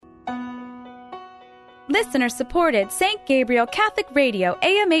listener-supported St. Gabriel Catholic Radio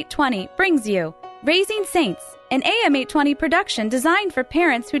AM 820 brings you Raising Saints, an AM 820 production designed for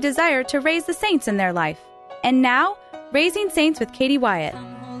parents who desire to raise the saints in their life. And now, Raising Saints with Katie Wyatt.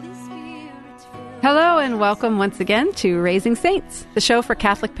 Hello and welcome once again to Raising Saints, the show for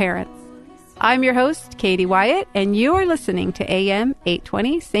Catholic parents. I'm your host, Katie Wyatt, and you are listening to AM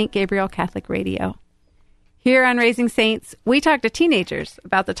 820 St. Gabriel Catholic Radio. Here on Raising Saints, we talk to teenagers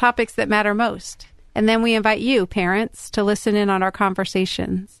about the topics that matter most, and then we invite you, parents, to listen in on our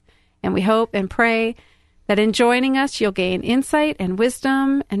conversations. And we hope and pray that in joining us, you'll gain insight and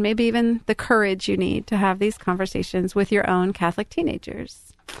wisdom and maybe even the courage you need to have these conversations with your own Catholic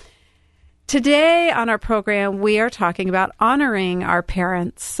teenagers. Today on our program, we are talking about honoring our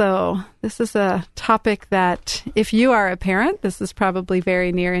parents. So this is a topic that if you are a parent, this is probably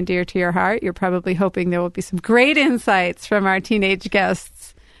very near and dear to your heart. You're probably hoping there will be some great insights from our teenage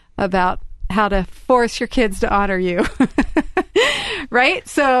guests about how to force your kids to honor you. Right?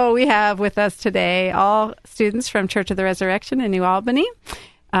 So we have with us today all students from Church of the Resurrection in New Albany.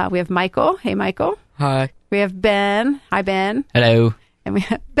 We have Michael. Hey, Michael. Hi. We have Ben. Hi, Ben. Hello. And we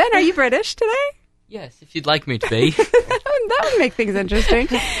have, Ben, are you British today? Yes, if you'd like me to be. That would make things interesting.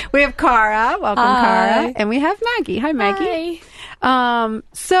 We have Cara. Welcome, Cara. And we have Maggie. Hi, Maggie. Hi.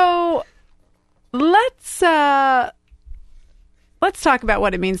 So let's talk about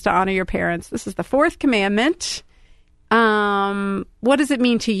what it means to honor your parents. This is the fourth commandment. What does it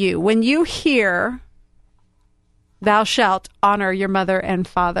mean to you? When you hear, thou shalt honor your mother and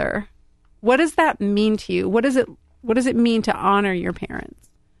father, what does that mean to you? What does it mean to honor your parents?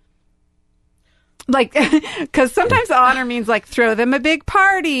 Like, because sometimes honor means like throw them a big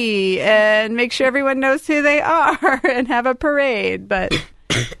party and make sure everyone knows who they are and have a parade. But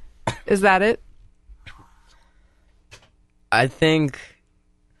is that it? I think,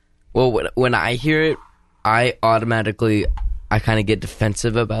 well, when I hear it, I kind of get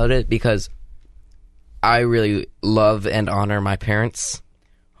defensive about it because I really love and honor my parents.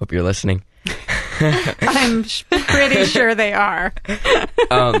 Hope you're listening. I'm pretty sure they are.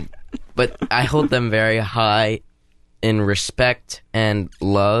 But I hold them very high in respect and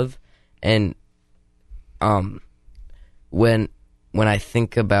love. And when I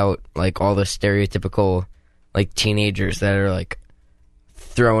think about like all the stereotypical like teenagers that are like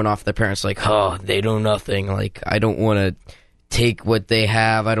throwing off their parents, like, oh, they do nothing. Like, I don't want to take what they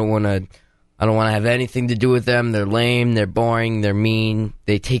have. I don't want to have anything to do with them. They're lame. They're boring. They're mean.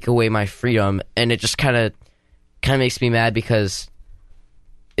 They take away my freedom. And it just kind of makes me mad because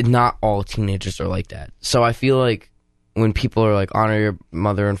not all teenagers are like that. So I feel like when people are like, honor your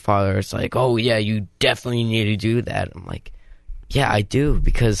mother and father, it's like, oh, yeah, you definitely need to do that. I'm like, yeah, I do,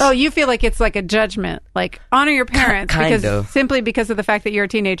 because... Oh, you feel like it's like a judgment. Like, honor your parents. Kind of. Simply because of the fact that you're a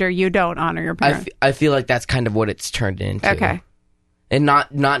teenager, you don't honor your parents. I feel like that's kind of what it's turned into. Okay. And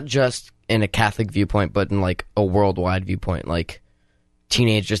not just in a Catholic viewpoint, but in like a worldwide viewpoint. Like,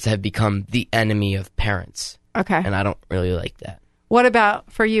 teenagers have become the enemy of parents. Okay. And I don't really like that. What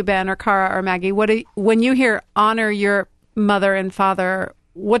about for you, Ben or Cara or Maggie? When you hear honor your mother and father,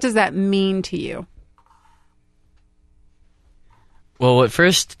 what does that mean to you? Well, what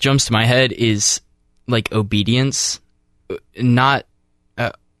first jumps to my head is like obedience, not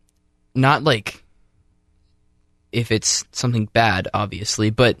like if it's something bad, obviously.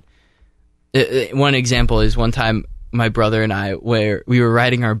 But one example is one time my brother and I, where we were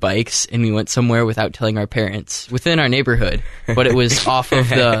riding our bikes and we went somewhere without telling our parents within our neighborhood, but it was off of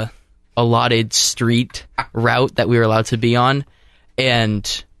the allotted street route that we were allowed to be on,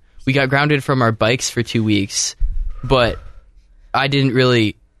 and we got grounded from our bikes for 2 weeks, but I didn't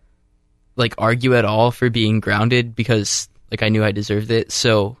really like argue at all for being grounded because like I knew I deserved it.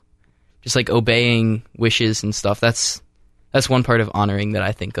 So just like obeying wishes and stuff, that's one part of honoring that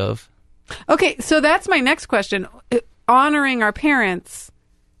I think of. Okay, so that's my next question. Honoring our parents,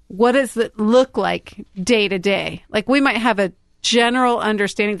 what does it look like day to day? Like we might have a general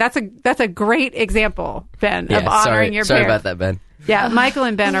understanding. That's a great example, Ben, of honoring your parents. Sorry about that, Ben. Yeah, Michael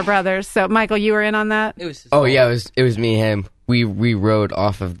and Ben are brothers. So Michael, you were in on that? Yeah, it was me and him. We rode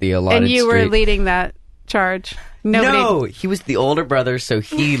off of the allotted street. And you street. were leading that charge. No, he was the older brother, so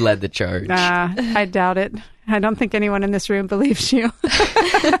he led the charge. I doubt it. I don't think anyone in this room believes you.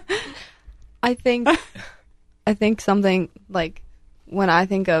 I think something like when I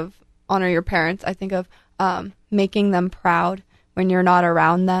think of honor your parents, I think of making them proud when you're not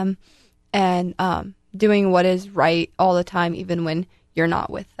around them and doing what is right all the time, even when you're not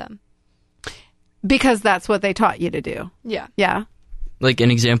with them. Because that's what they taught you to do. Yeah. Yeah. Like an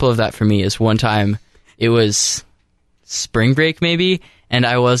example of that for me is one time it was spring break maybe, and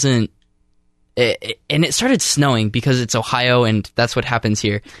I wasn't and it started snowing because it's Ohio and that's what happens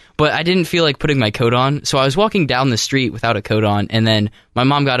here. But I didn't feel like putting my coat on, so I was walking down the street without a coat on, and then my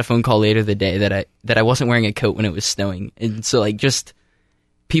mom got a phone call later the day that I wasn't wearing a coat when it was snowing. And so like just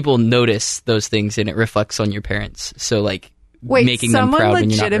people notice those things and it reflects on your parents. So like Wait, making them proud someone when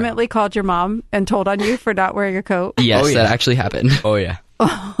you're not around. legitimately called your mom and told on you for not wearing a coat? Yes, Oh, yeah. that actually happened. Oh yeah.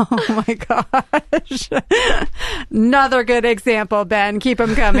 Oh my gosh. Another good example, Ben. Keep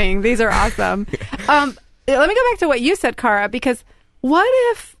them coming. These are awesome. Let me go back to what you said, Cara, because what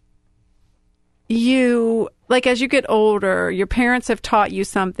if you, like, as you get older, your parents have taught you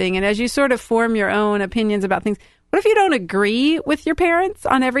something, and as you sort of form your own opinions about things, what if you don't agree with your parents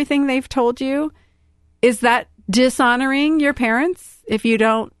on everything they've told you? Is that dishonoring your parents if you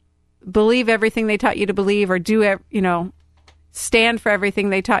don't believe everything they taught you to believe or do, stand for everything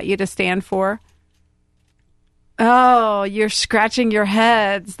they taught you to stand for? Oh, you're scratching your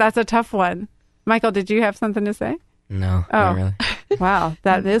heads. That's a tough one. Michael, did you have something to say? No, Oh. not really. Wow,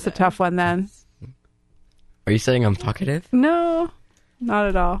 that is a tough one then. Are you saying I'm talkative? No, not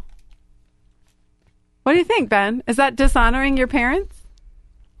at all. What do you think, Ben? Is that dishonoring your parents?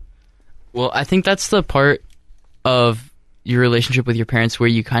 Well, I think that's the part of your relationship with your parents where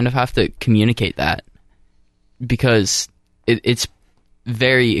you kind of have to communicate that, because it's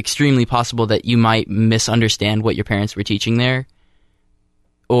very extremely possible that you might misunderstand what your parents were teaching there,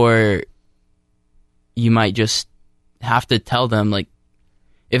 or you might just have to tell them, like,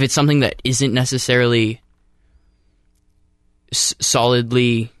 if it's something that isn't necessarily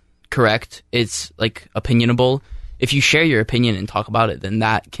solidly correct, it's like opinionable. If you share your opinion and talk about it, then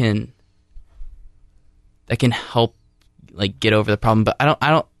that can help like get over the problem. But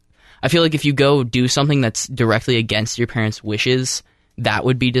I feel like if you go do something that's directly against your parents' wishes, that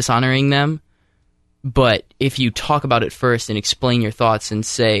would be dishonoring them. But if you talk about it first and explain your thoughts and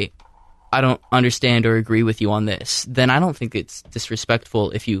say, I don't understand or agree with you on this, then I don't think it's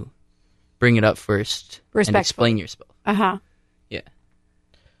disrespectful if you bring it up first and explain yourself. Uh-huh. Yeah.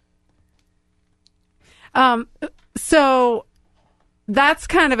 So that's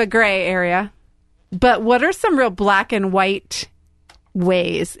kind of a gray area. But what are some real black and white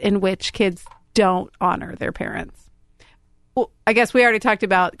ways in which kids don't honor their parents? Well, I guess we already talked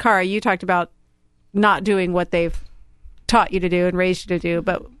about, Cara, you talked about not doing what they've taught you to do and raised you to do.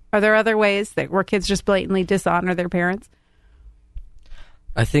 But are there other ways where kids just blatantly dishonor their parents?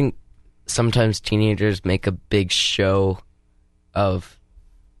 I think sometimes teenagers make a big show of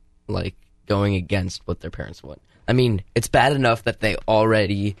like going against what their parents want. I mean, it's bad enough that they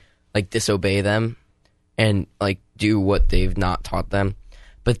already like disobey them and like do what they've not taught them,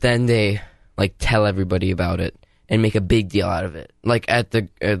 but then they like tell everybody about it and make a big deal out of it. Like at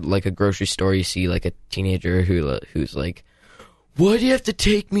like a grocery store, you see like a teenager who's like, "Why do you have to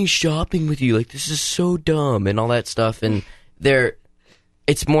take me shopping with you? Like, this is so dumb," and all that stuff. And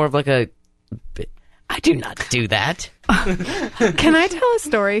it's more of like I do not do that. Can I tell a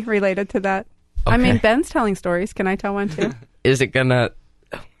story related to that? Okay. I mean, Ben's telling stories. Can I tell one too? Is it gonna?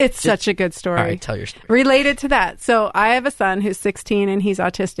 It's such a good story. All right, tell your story. Related to that. So I have a son who's 16 and he's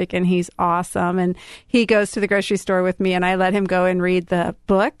autistic and he's awesome. And he goes to the grocery store with me and I let him go and read the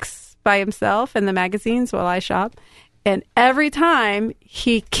books by himself and the magazines while I shop. And every time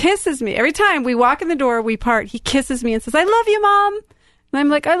he kisses me, every time we walk in the door, we part, he kisses me and says, "I love you, Mom." And I'm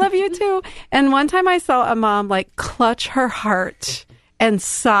like, "I love you too." And one time I saw a mom like clutch her heart and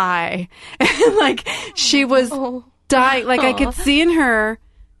sigh. And like she was dying. Like I could see in her.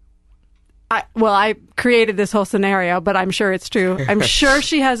 I created this whole scenario, but I'm sure it's true. I'm sure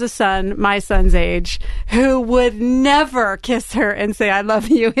she has a son, my son's age, who would never kiss her and say, "I love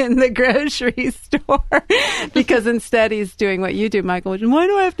you" in the grocery store. Because instead he's doing what you do, Michael. Which is, why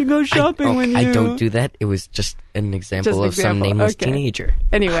do I have to go shopping when you... I don't do that. It was just an example of some nameless teenager.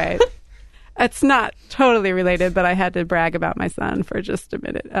 Anyway, it's not totally related, but I had to brag about my son for just a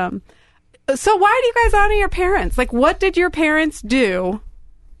minute. So why do you guys honor your parents? Like, what did your parents do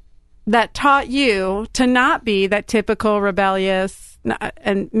that taught you to not be that typical rebellious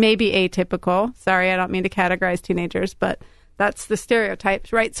and maybe atypical? Sorry, I don't mean to categorize teenagers, but that's the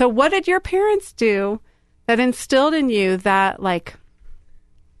stereotypes, right? So what did your parents do that instilled in you that, like...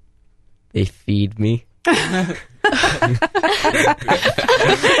 They feed me.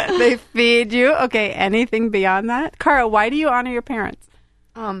 They feed you? Okay, anything beyond that? Cara, why do you honor your parents?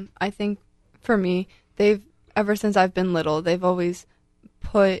 I think for me, ever since I've been little, they've always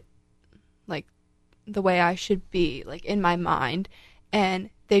put like the way I should be like in my mind, and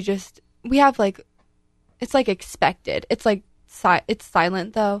we have like, it's like expected. It's like it's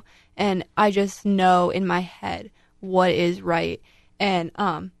silent though, and I just know in my head what is right. And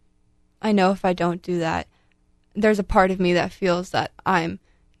I know if I don't do that, there's a part of me that feels that I'm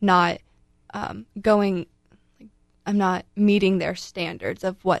not I'm not meeting their standards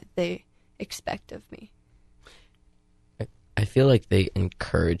of what they expect of me. I feel like they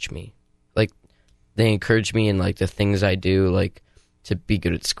encourage me. Like, they encourage me in, like, the things I do, like, to be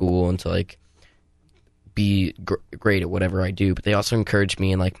good at school and to, like, be great at whatever I do. But they also encourage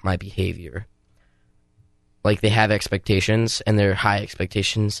me in, like, my behavior. Like, they have expectations, and they're high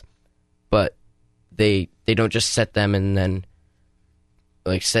expectations, but they don't just set them and then,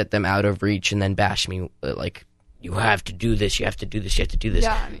 like, set them out of reach and then bash me, like, you have to do this, you have to do this, you have to do this.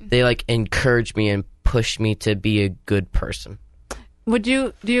 Yeah, I mean, they, like, encourage me and push me to be a good person. Would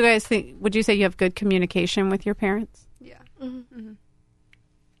you say you have good communication with your parents? yeah.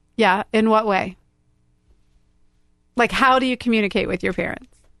 Yeah. In what way? Like, how do you communicate with your parents?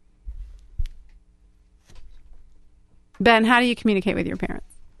 Ben, how do you communicate with your parents?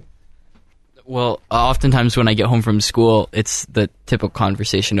 Well, oftentimes when I get home from school, it's the typical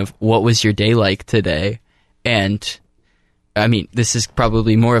conversation of, what was your day like today? And, I mean, this is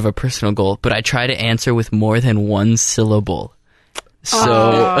probably more of a personal goal, but I try to answer with more than one syllable.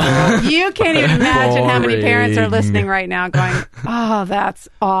 So you can't even imagine how many parents are Boring. listening right now going, oh, that's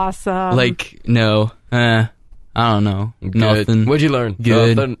awesome. like, no, I don't know, nothing. What'd you learn?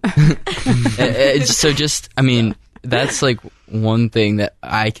 Good. Nothing. So just, I mean, that's like one thing that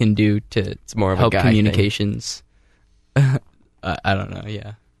I can do to It's more of a help guy communications. I don't know,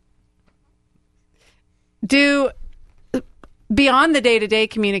 yeah. Do, beyond the day-to-day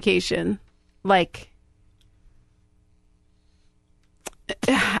communication, like,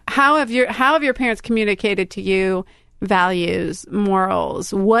 how have your parents communicated to you values,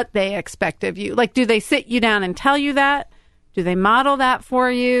 morals, what they expect of you? Like, do they sit you down and tell you that? Do they model that for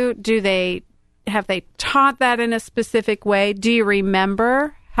you? Have they taught that in a specific way? Do you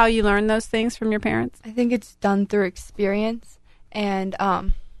remember how you learned those things from your parents? I think it's done through experience and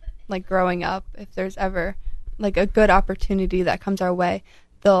like growing up. If there's ever like a good opportunity that comes our way,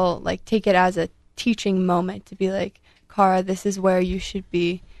 they'll like take it as a teaching moment to be like, Cara, this is where you should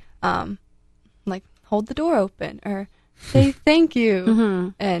be, like, hold the door open or say thank you. Mm-hmm.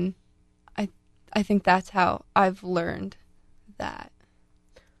 And I think that's how I've learned that.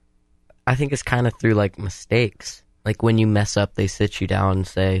 I think it's kind of through, like, mistakes. Like, when you mess up, they sit you down and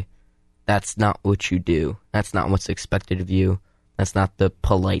say, that's not what you do. That's not what's expected of you. That's not the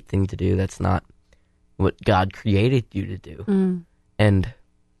polite thing to do. That's not what God created you to do. Mm. And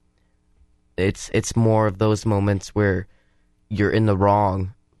it's more of those moments where you're in the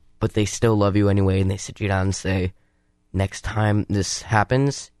wrong, but they still love you anyway, and they sit you down and say, next time this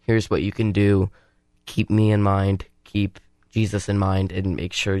happens, here's what you can do. Keep me in mind, keep Jesus in mind, and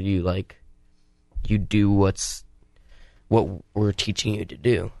make sure you, like, you do what we're teaching you to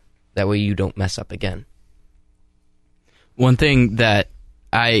do. That way you don't mess up again. One thing that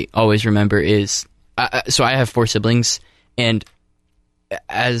I always remember is, so I have 4 siblings, and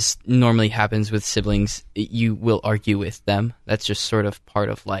as normally happens with siblings, you will argue with them. That's just sort of part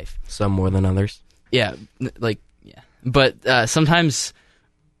of life. Some more than others. Yeah, like, yeah. But sometimes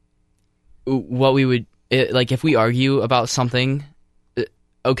what we would, like, if we argue about something,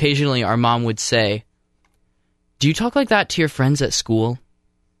 occasionally our mom would say, do you talk like that to your friends at school?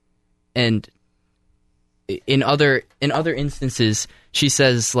 And in other instances, she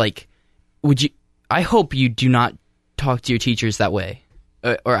says, like, I hope you do not talk to your teachers that way.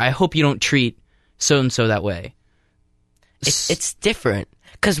 Or I hope you don't treat so-and-so that way. It's different.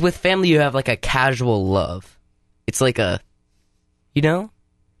 Because with family, you have, like, a casual love. It's like a, you know?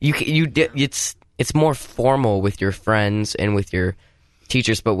 It's more formal with your friends and with your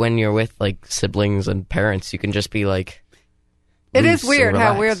teachers, but when you're with, like, siblings and parents, you can just be, like, It is loose weird and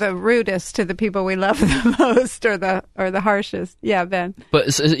how we're relaxed. the rudest to the people we love the most, or the harshest. Yeah, Ben.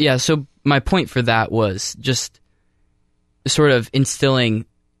 But so my point for that was just sort of instilling,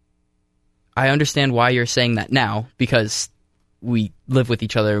 I understand why you're saying that now, because we live with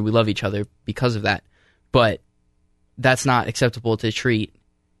each other, we love each other because of that, but that's not acceptable to treat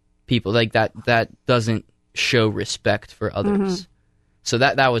people like that. That doesn't show respect for others. Mm-hmm. So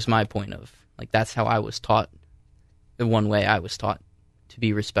that was my point of, like, that's how I was taught. The one way I was taught to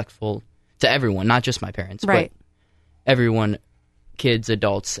be respectful to everyone, not just my parents, Right. but everyone, kids,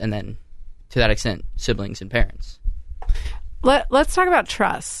 adults, and then to that extent, siblings and parents. Let's talk about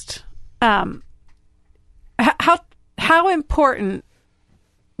trust. How important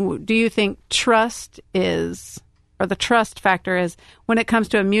do you think trust is, or the trust factor is, when it comes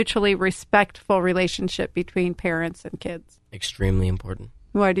to a mutually respectful relationship between parents and kids? Extremely important.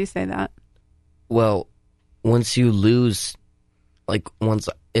 Why do you say that? Well, once you lose like once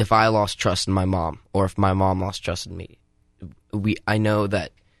if I lost trust in my mom, or if my mom lost trust in me, I know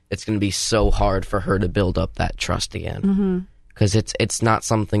that it's going to be so hard for her to build up that trust again, because it's not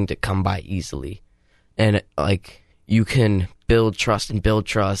something to come by easily, and like you can build trust,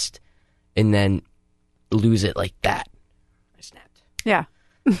 and then lose it like that. I snapped. Yeah.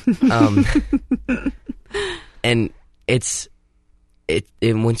 And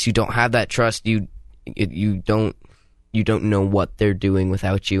and once you don't have that trust, you don't know what they're doing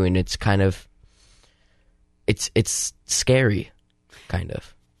without you, and it's kind of it's scary, kind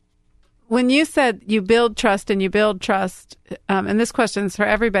of. When you said you build trust, and this question's for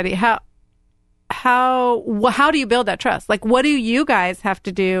everybody, how do you build that trust? Like, what do you guys have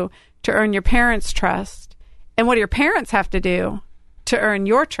to do to earn your parents' trust, and what do your parents have to do to earn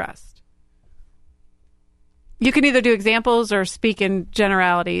your trust? You can either do examples or speak in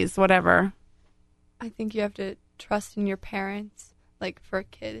generalities, whatever. I think you have to trust in your parents. Like, for a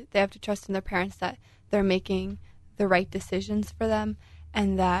kid, they have to trust in their parents that they're making the right decisions for them,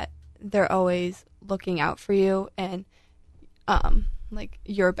 and that they're always looking out for you, and like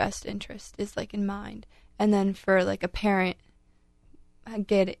your best interest is like in mind. And then for like a parent,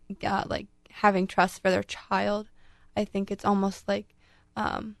 like having trust for their child, I think it's almost like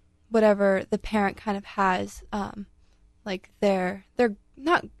whatever the parent kind of has, like they're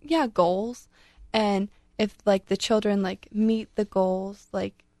not goals, and if like the children like meet the goals,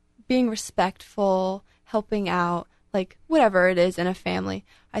 like being respectful, helping out, like whatever it is in a family,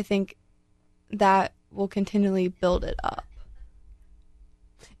 I think that will continually build it up.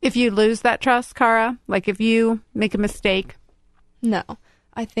 If you lose that trust, Cara, like if you make a mistake. No,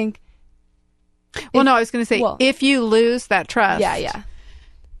 I think. Well, no, I was going to say, if you lose that trust. Yeah.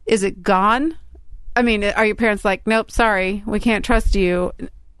 Is it gone? I mean, are your parents like, nope, sorry, we can't trust you?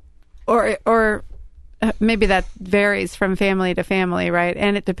 Or maybe that varies from family to family, right?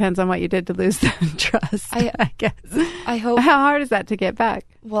 And it depends on what you did to lose that trust, I guess. I hope. How hard is that to get back?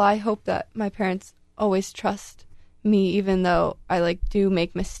 Well, I hope that my parents always trust me, even though I like do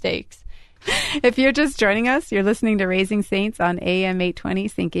make mistakes. If you're just joining us, you're listening to Raising Saints on AM 820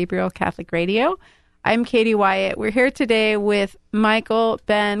 St. Gabriel Catholic Radio. I'm Katie Wyatt. We're here today with Michael,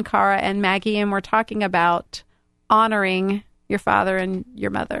 Ben, Cara, and Maggie, and we're talking about honoring your father and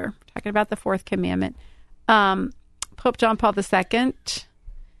your mother. We're talking about the fourth commandment. Pope John Paul II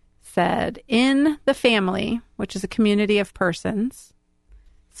said, in the family, which is a community of persons,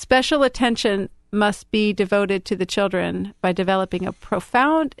 special attention must be devoted to the children by developing a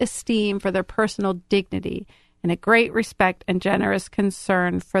profound esteem for their personal dignity and a great respect and generous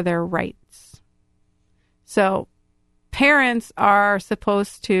concern for their rights. So parents are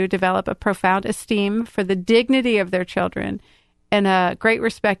supposed to develop a profound esteem for the dignity of their children and a great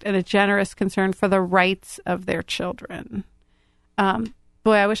respect and a generous concern for the rights of their children.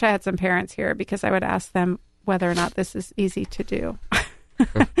 Boy, I wish I had some parents here, because I would ask them whether or not this is easy to do.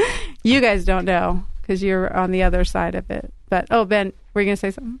 You guys don't know because you're on the other side of it. But, Ben, were you going to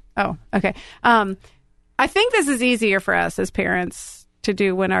say something? Oh, okay. I think this is easier for us as parents to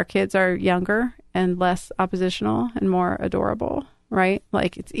do when our kids are younger and less oppositional and more adorable, right?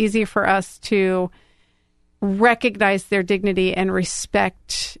 Like, it's easy for us to recognize their dignity and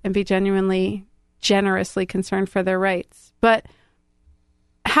respect and be generously concerned for their rights. But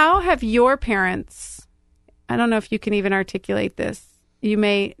how have your parents, I don't know if you can even articulate this, you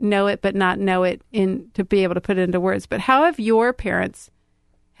may know it but not know it to be able to put it into words, but how have your parents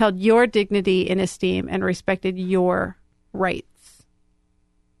held your dignity in esteem and respected your rights?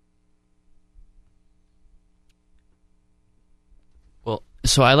 Well,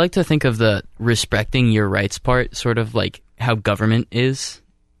 so I like to think of the respecting your rights part sort of like how government is.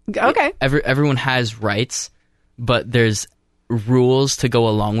 Okay. Everyone has rights, but there's rules to go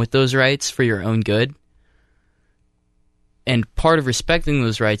along with those rights for your own good. And part of respecting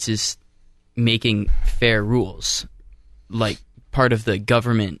those rights is making fair rules. Like, part of the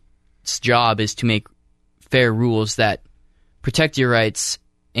government's job is to make fair rules that protect your rights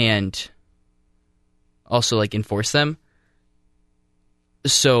and also, like, enforce them.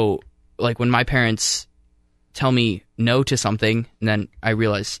 So, like, when my parents tell me no to something, and then I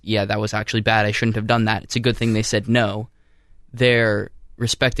realize, yeah, that was actually bad, I shouldn't have done that, it's a good thing they said no, they're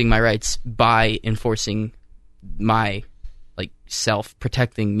respecting my rights by enforcing my, like,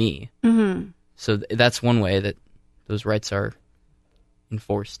 self-protecting me. Mm-hmm. So that's one way that those rights are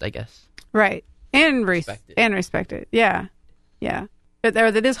enforced, I guess. Right. And respected. Yeah. Yeah. But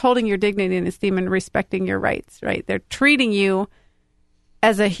that is holding your dignity and esteem and respecting your rights, right? They're treating you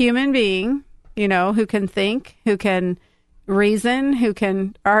as a human being, you know, who can think, who can reason, who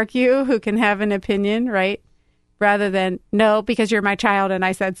can argue, who can have an opinion, right? rather than no, because you're my child and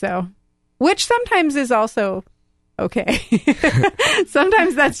I said so, which sometimes is also okay.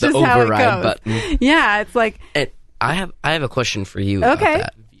 Sometimes that's The just how it override goes. button. Yeah, it's like, And I have a question for you. okay, About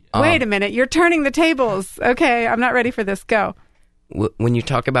that. wait a minute, you're turning the tables. Okay, I'm not ready for this. Go. When you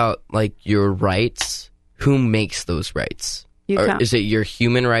talk about like your rights, who makes those rights? You Or tell- is it your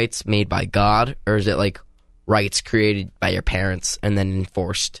human rights made by God, or is it like rights created by your parents and then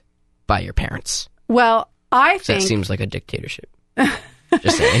enforced by your parents? Well, I So that think seems like a dictatorship.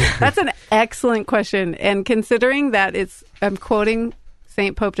 Just saying. that's an excellent question. And considering that I'm quoting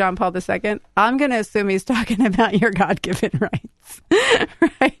St. Pope John Paul II, I'm going to assume he's talking about your God-given rights,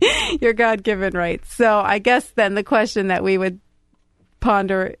 right? Your God-given rights. So I guess then the question that we would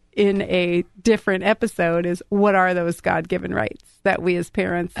ponder in a different episode is, what are those God-given rights that we as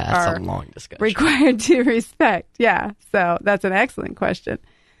parents That's are a long discussion. required to respect? Yeah. So that's an excellent question.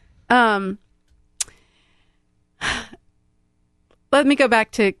 Let me go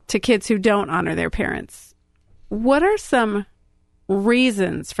back to kids who don't honor their parents. What are some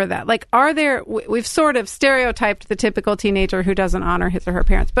reasons for that? Like, are there, we've sort of stereotyped the typical teenager who doesn't honor his or her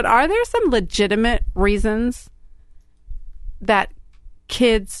parents, but are there some legitimate reasons that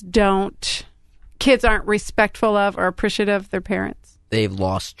kids aren't respectful of or appreciative of their parents? They've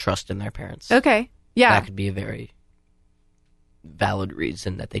lost trust in their parents. Okay. Yeah. That could be a very valid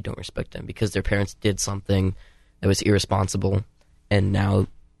reason that they don't respect them, because their parents did something that was irresponsible, and now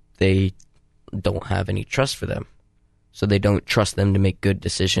they don't have any trust for them. So they don't trust them to make good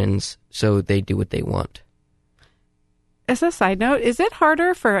decisions, so they do what they want. As a side note, is it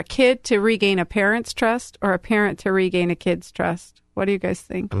harder for a kid to regain a parent's trust or a parent to regain a kid's trust? What do you guys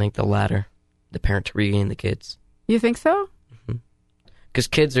think? I think the latter, the parent to regain the kids. You think so? Because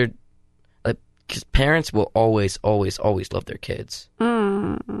kids are, like, because parents will always, always, always love their kids.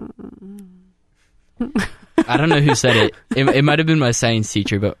 I don't know who said it. It might have been my science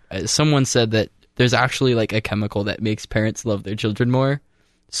teacher, but someone said that there's actually like a chemical that makes parents love their children more.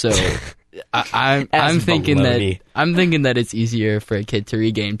 So I'm thinking baloney. that it's easier for a kid to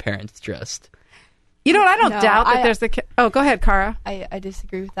regain parents' trust. You know what? I don't No, doubt that I- there's Oh, go ahead, Cara. I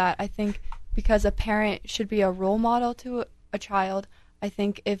disagree with that. I think because a parent should be a role model to a child, I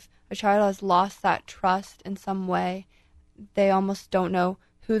think if a child has lost that trust in some way, they almost don't know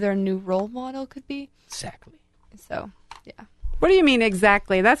who their new role model could be. Exactly. So, yeah. What do you mean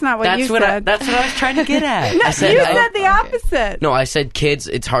exactly? That's not what you said. That's what I was trying to get at. No, I said, you said the opposite. No, I said kids.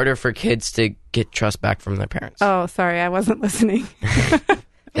 It's harder for kids to get trust back from their parents. Oh, sorry, I wasn't listening.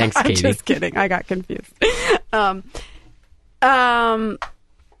 Thanks, I'm Katie. just kidding. I got confused.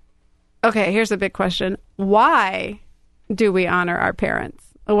 Okay, here's a big question. Why do we honor our parents?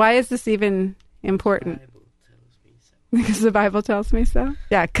 Why is this even important? Because the Bible tells me so?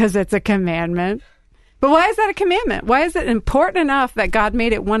 Yeah, because it's a commandment. But why is that a commandment? Why is it important enough that God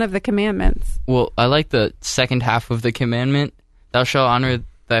made it one of the commandments? Well, I like the second half of the commandment. Thou shalt honor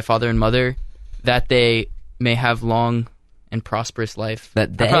thy father and mother, that they may have long and prosperous life.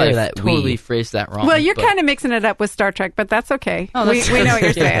 That they I probably or that we? totally phrased that wrong. Well, you're but- kind of mixing it up with Star Trek, but that's okay. Oh, that's- we know what you're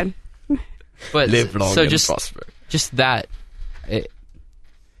yeah. saying. But Live long so and just prosper. just that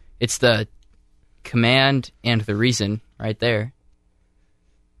it's the command and the reason right there.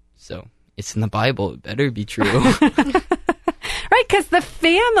 So it's in the Bible. It better be true. Right, because the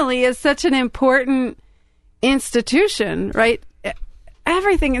family is such an important institution, right?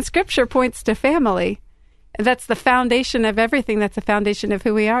 Everything in Scripture points to family. That's the foundation of everything. That's the foundation of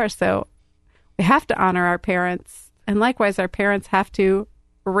who we are. So we have to honor our parents. And likewise, our parents have to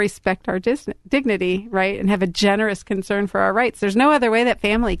respect our dignity, right? And have a generous concern for our rights. There's no other way that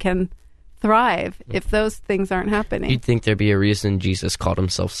family can thrive if those things aren't happening. You'd think there'd be a reason Jesus called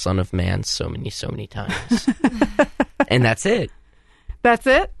himself Son of Man so many times. And that's it. That's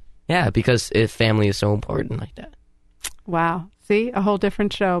it? Yeah, because if family is so important like that. Wow. See? A whole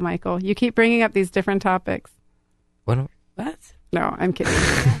different show, Michael. You keep bringing up these different topics. What? No, I'm kidding.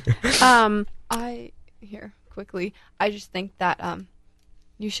 I just think that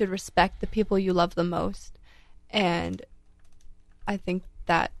you should respect the people you love the most, and I think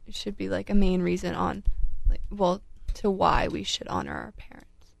that should be like a main reason on, to why we should honor our parents.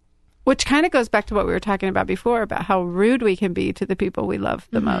 Which kind of goes back to what we were talking about before, about how rude we can be to the people we love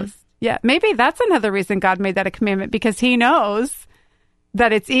the most. Yeah, maybe that's another reason God made that a commandment, because he knows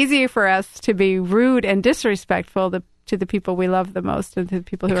that it's easier for us to be rude and disrespectful to the people we love the most and to the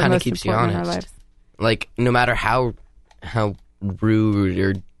people who are Kinda most keeps you important in our honest. lives. Like, no matter how rude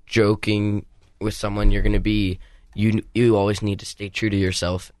or joking with someone you're going to be, you always need to stay true to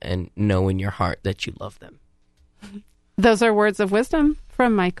yourself and know in your heart that you love them. Those are words of wisdom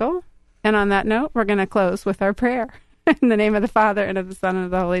from Michael. And on that note, we're going to close with our prayer. In the name of the Father, and of the Son, and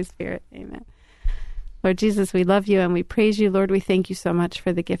of the Holy Spirit. Amen. Lord Jesus, we love you and we praise you. Lord, we thank you so much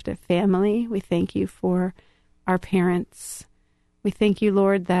for the gift of family. We thank you for our parents. We thank you,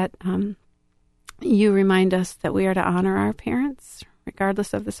 Lord, that you remind us that we are to honor our parents,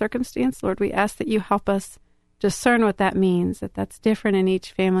 regardless of the circumstance. Lord, we ask that you help us discern what that means, that that's different in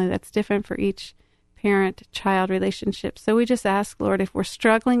each family, that's different for each parent-child relationship. So we just ask, Lord, if we're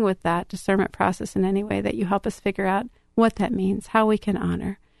struggling with that discernment process in any way, that you help us figure out what that means, how we can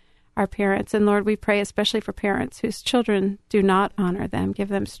honor our parents. And Lord, we pray especially for parents whose children do not honor them. Give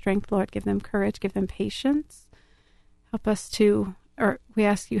them strength, Lord. Give them courage. Give them patience. Help us to, or we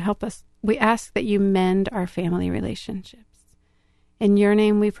ask you, help us. We ask that you mend our family relationships. In your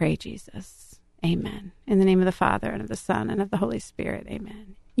name we pray, Jesus. Amen. In the name of the Father, and of the Son, and of the Holy Spirit.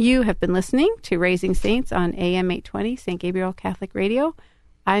 Amen. You have been listening to Raising Saints on AM 820, St. Gabriel Catholic Radio.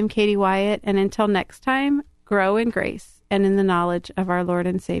 I'm Katie Wyatt, and until next time, grow in grace and in the knowledge of our Lord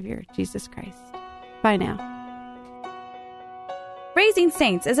and Savior, Jesus Christ. Bye now. Raising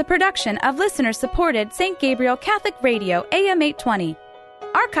Saints is a production of listener-supported St. Gabriel Catholic Radio, AM 820.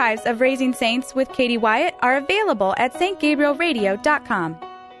 Archives of Raising Saints with Katie Wyatt are available at stgabrielradio.com.